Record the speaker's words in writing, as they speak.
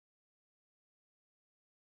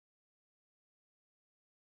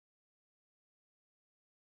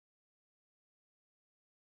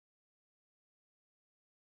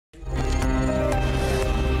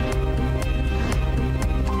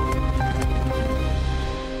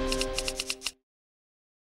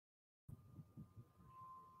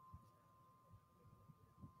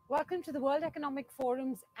Welcome to the World Economic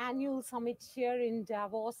Forum's annual summit here in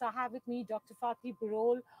Davos. I have with me Dr. Fatih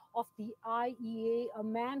Birol of the IEA, a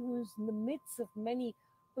man who's in the midst of many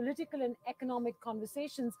political and economic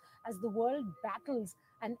conversations as the world battles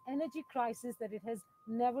an energy crisis that it has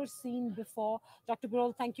never seen before. Dr.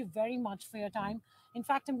 Birol, thank you very much for your time. In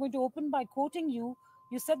fact, I'm going to open by quoting you.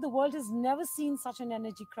 You said the world has never seen such an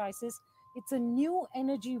energy crisis. It's a new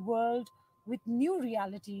energy world with new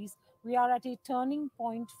realities. We are at a turning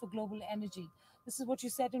point for global energy. This is what you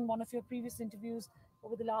said in one of your previous interviews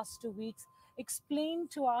over the last 2 weeks. Explain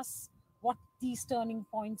to us what these turning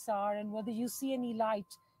points are and whether you see any light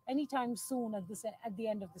anytime soon at the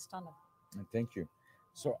end of this tunnel. Thank you.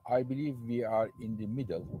 So I believe we are in the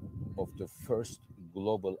middle of the first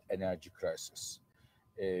global energy crisis.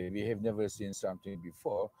 We have never seen something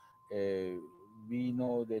before. We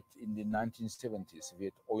know that in the 1970s we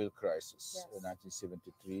had oil crisis, Yes.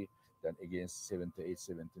 1973, then against 78,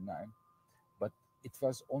 79, but it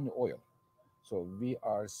was only oil. So we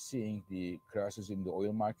are seeing the crisis in the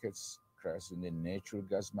oil markets, crisis in the natural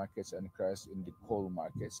gas markets, and crisis in the coal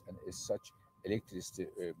markets, and as such, electricity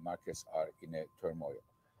markets are in a turmoil.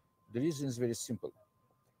 The reason is very simple.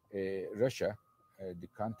 Russia, the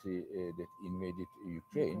country that invaded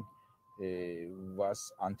Ukraine,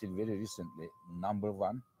 was until very recently number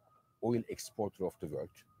one oil exporter of the world,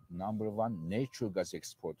 number one natural gas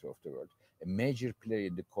exporter of the world, a major player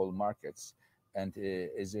in the coal markets. And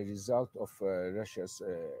as a result of Russia's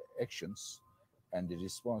actions and the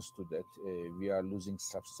response to that, we are losing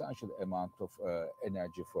substantial amount of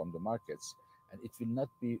energy from the markets. And it will not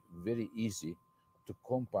be very easy to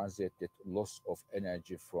compensate that loss of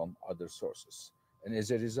energy from other sources. And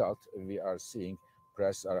as a result, we are seeing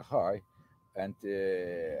prices are high. And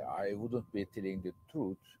I wouldn't be telling the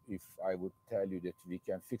truth if I would tell you that we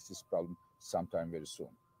can fix this problem sometime very soon.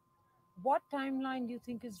 What timeline do you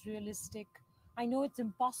think is realistic? I know it's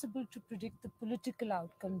impossible to predict the political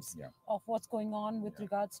outcomes Yeah. of what's going on with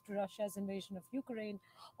regards to Russia's invasion of Ukraine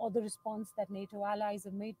or the response that NATO allies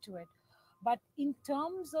have made to it. But in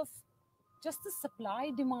terms of just the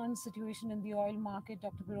supply demand situation in the oil market,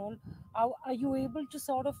 Dr. Birol, are you able to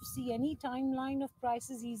sort of see any timeline of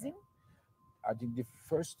prices easing? I think the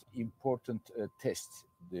first important test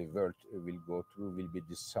the world will go through will be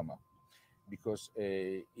this summer, because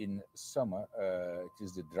in summer it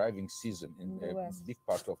is the driving season in the a West. big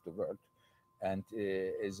part of the world, and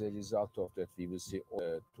as a result of that, we will see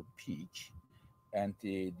oil to peak, and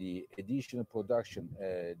the additional production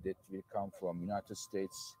that will come from United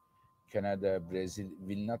States, Canada, Brazil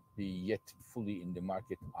will not be yet fully in the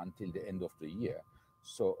market until the end of the year.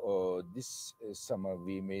 So this summer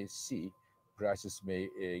we may see prices may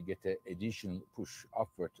get an additional push,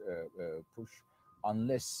 upward push,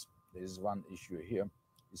 unless there is one issue here,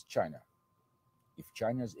 is China. If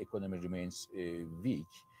China's economy remains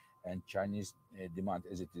weak and Chinese demand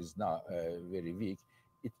as it is now very weak,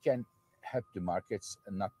 it can help the markets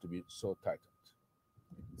not to be so tightened.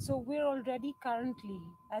 So we're already currently,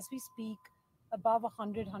 as we speak, above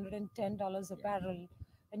 $110 a barrel.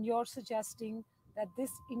 And you're suggesting that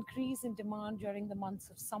this increase in demand during the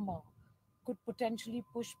months of summer could potentially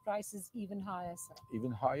push prices even higher, sir.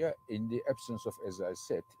 Even higher in the absence of, as I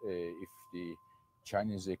said, if the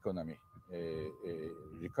Chinese economy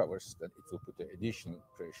recovers, then it will put additional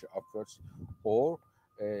pressure upwards. Or,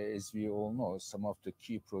 as we all know, some of the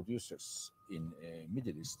key producers in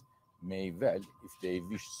Middle East may well, if they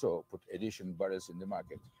wish so, put additional barrels in the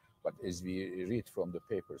market. But as we read from the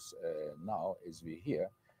papers now, as we hear,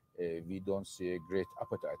 we don't see a great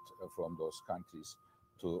appetite from those countries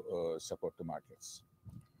to support the markets.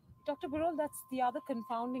 Dr. Birol, that's the other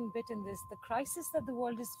confounding bit in this, the crisis that the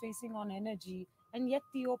world is facing on energy, and yet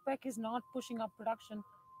the OPEC is not pushing up production,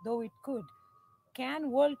 though it could.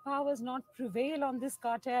 Can world powers not prevail on this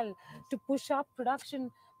cartel to push up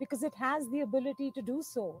production because it has the ability to do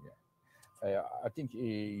so? I think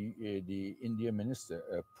the Indian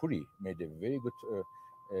minister, Puri, made a very good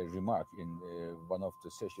remark in one of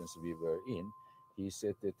the sessions we were in. He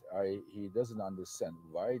said that he doesn't understand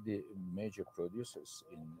why the major producers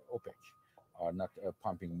in OPEC are not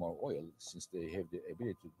pumping more oil, since they have the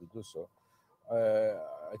ability to do so.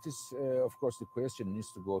 It is, of course, the question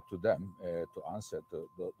needs to go to them to answer to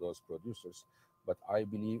those producers. But I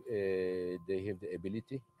believe they have the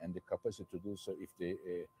ability and the capacity to do so if they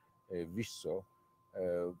wish so.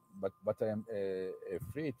 But what I am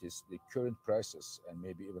afraid is the current prices, and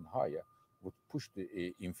maybe even higher, would push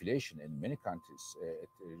the inflation in many countries at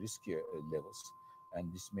riskier levels.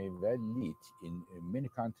 And this may well lead in many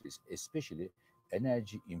countries, especially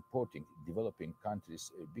energy importing developing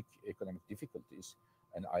countries, big economic difficulties,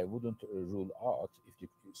 And I wouldn't rule out, if the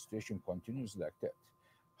situation continues like that,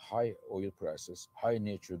 high oil prices, high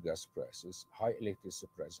natural gas prices, high electricity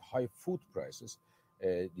prices, high food prices.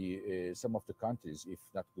 Some of the countries, if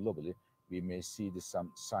not globally, we may see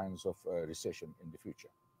some signs of recession in the future.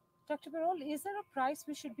 Dr. Birol, is there a price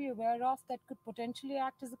we should be aware of that could potentially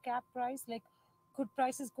act as a cap price? Like, could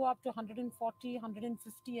prices go up to 140,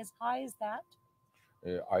 150, as high as that?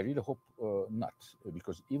 I really hope not,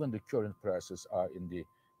 because even the current prices are in the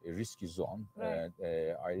risky zone. Right.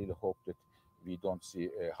 And I really hope that we don't see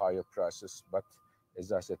higher prices. But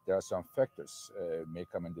as I said, there are some factors may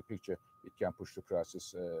come in the picture. It can push the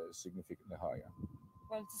prices significantly higher.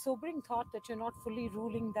 Well, it's a sobering thought that you're not fully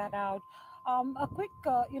ruling that out. A quick,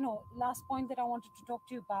 last point that I wanted to talk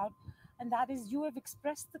to you about, and that is you have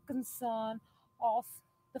expressed the concern of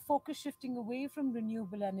the focus shifting away from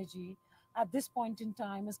renewable energy at this point in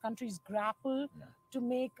time as countries grapple Yeah, to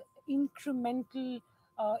make incremental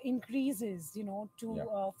increases, yeah,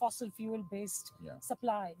 to fossil fuel-based yeah,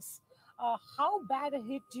 supplies. How bad a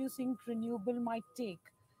hit do you think renewable might take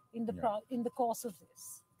in the yeah. in the course of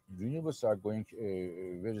this? Renewables are going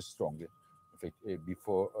very strongly, in fact,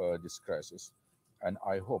 before this crisis. And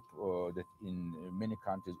I hope that in many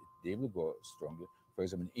countries they will go strongly. For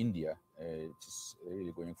example, in India, it is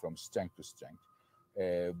really going from strength to strength.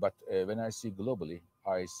 But when I see globally,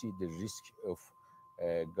 I see the risk of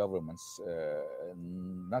governments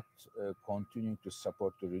not continuing to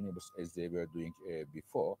support the renewables as they were doing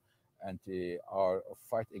before, and our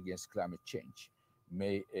fight against climate change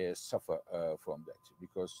may suffer from that,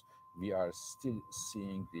 because we are still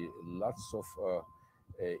seeing the lots of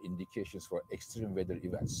indications for extreme weather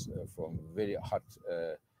events, from very hot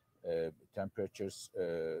temperatures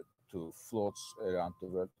to floods around the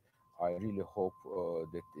world. I really hope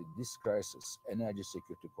that this crisis, energy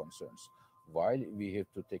security concerns, while we have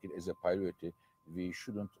to take it as a priority, we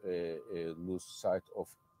shouldn't lose sight of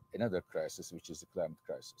another crisis, which is the climate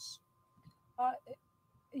crisis. Uh,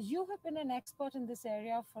 you have been an expert in this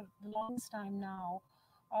area for the longest time now.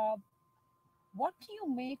 Uh, what do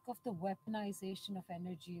you make of the weaponization of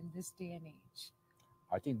energy in this day and age?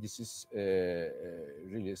 I think this is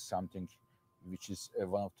really something which is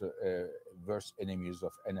one of the worst enemies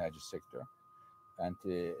of energy sector. And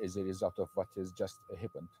as a result of what has just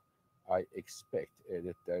happened, I expect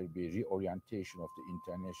that there will be reorientation of the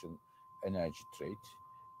international energy trade,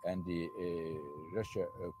 and Russia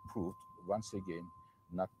proved once again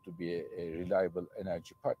not to be a reliable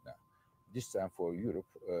energy partner. This time for Europe,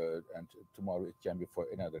 and tomorrow it can be for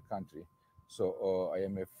another country. So I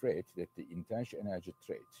am afraid that the international energy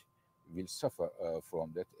trade will suffer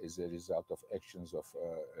from that as a result of actions of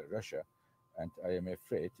Russia. And I am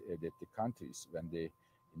afraid that the countries, when they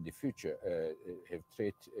in the future have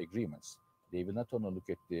trade agreements, they will not only look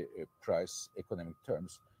at the price economic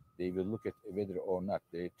terms, they will look at whether or not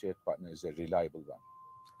their trade partner is a reliable one.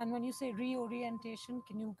 And when you say reorientation,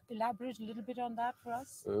 can you elaborate a little bit on that for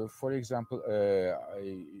us? For example,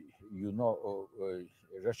 you know,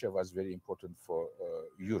 Russia was very important for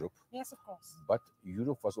Europe, Yes, of course. but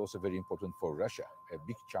Europe was also very important for Russia. A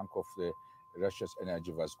big chunk of the Russia's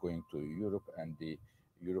energy was going to Europe, and the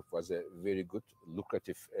Europe was a very good,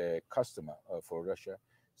 lucrative customer for Russia.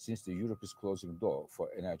 Since the Europe is closing door for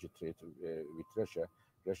energy trade with Russia,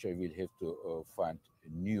 Russia will have to find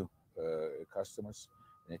new customers,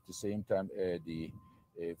 and at the same time,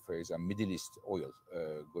 for example, Middle East oil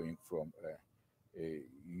going uh,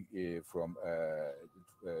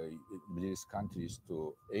 Middle East countries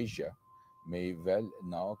to Asia may well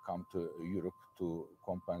now come to Europe to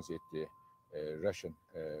compensate the Russian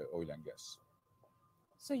oil and gas.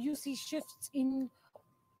 So you see shifts in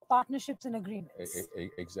partnerships and agreements.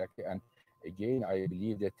 Exactly. And again, I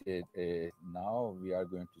believe that now we are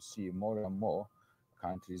going to see more and more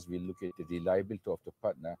countries will look at the reliability of the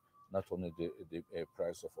partner, not only the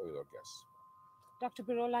price of oil or gas. Dr.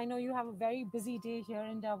 Birol, I know you have a very busy day here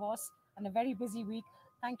in Davos and a very busy week.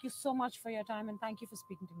 Thank you so much for your time and thank you for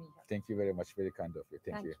speaking to me here. Thank you very much. Very kind of you.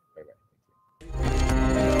 Thank Thank you. you. Bye bye.